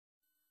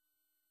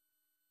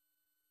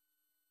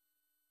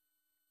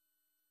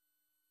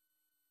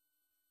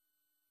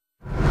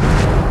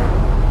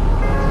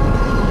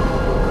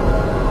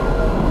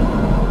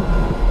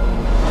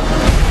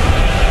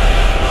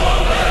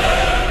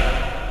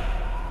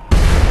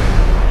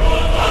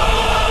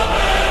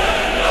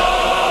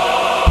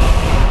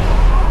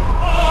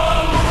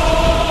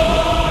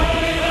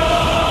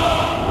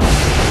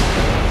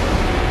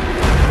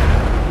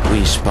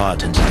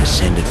Spartans are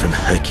descended from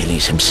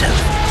Hercules himself.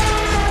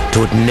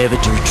 Taught never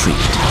to retreat,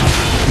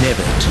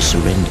 never to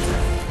surrender.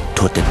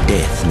 Taught that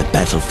death in the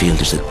battlefield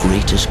is the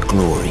greatest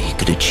glory he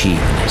could achieve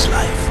in his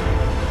life.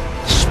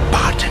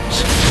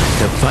 Spartans,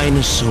 the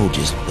finest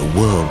soldiers the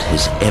world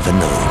has ever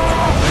known.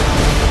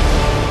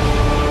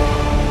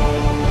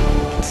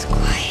 It's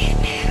quiet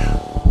now.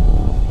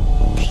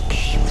 They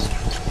came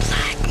from the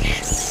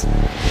blackness.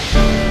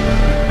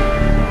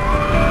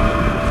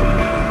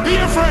 Be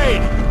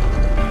afraid!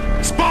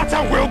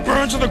 Sparta will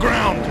burn to the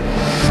ground!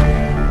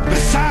 The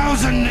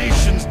 1,000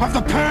 nations of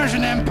the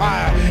Persian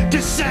Empire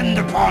descend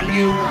upon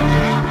you!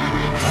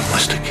 What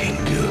must a king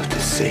do to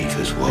save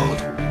his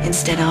world?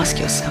 Instead, ask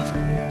yourself,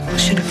 what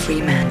should a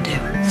free man do?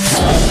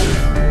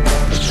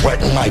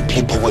 Threaten my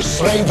people with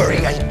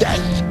slavery and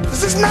death!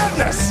 This is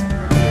madness!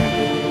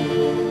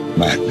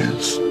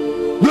 Madness.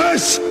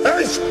 This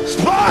is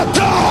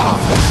Sparta!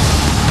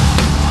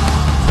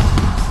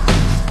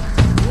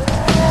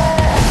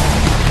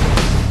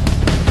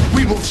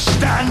 We will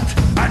stand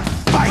and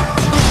fight!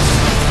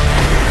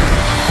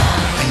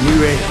 A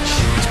new age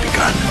has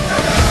begun.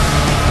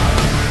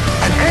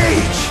 An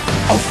age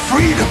of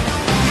freedom.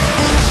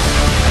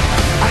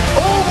 And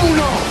all who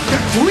know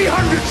that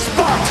 300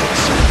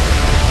 Spartans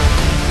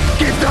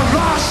gave their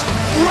last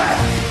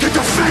breath to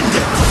defend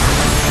it.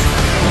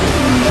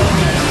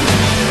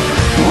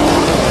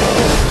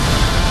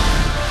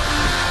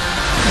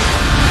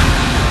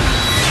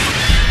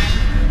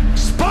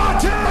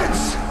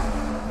 Spartans!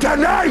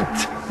 Tonight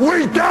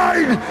we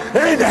dine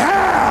in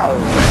hell!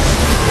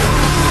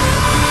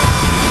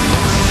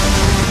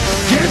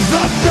 Give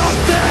them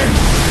nothing,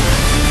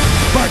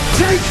 but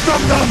take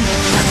from them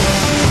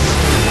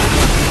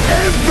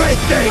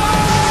everything!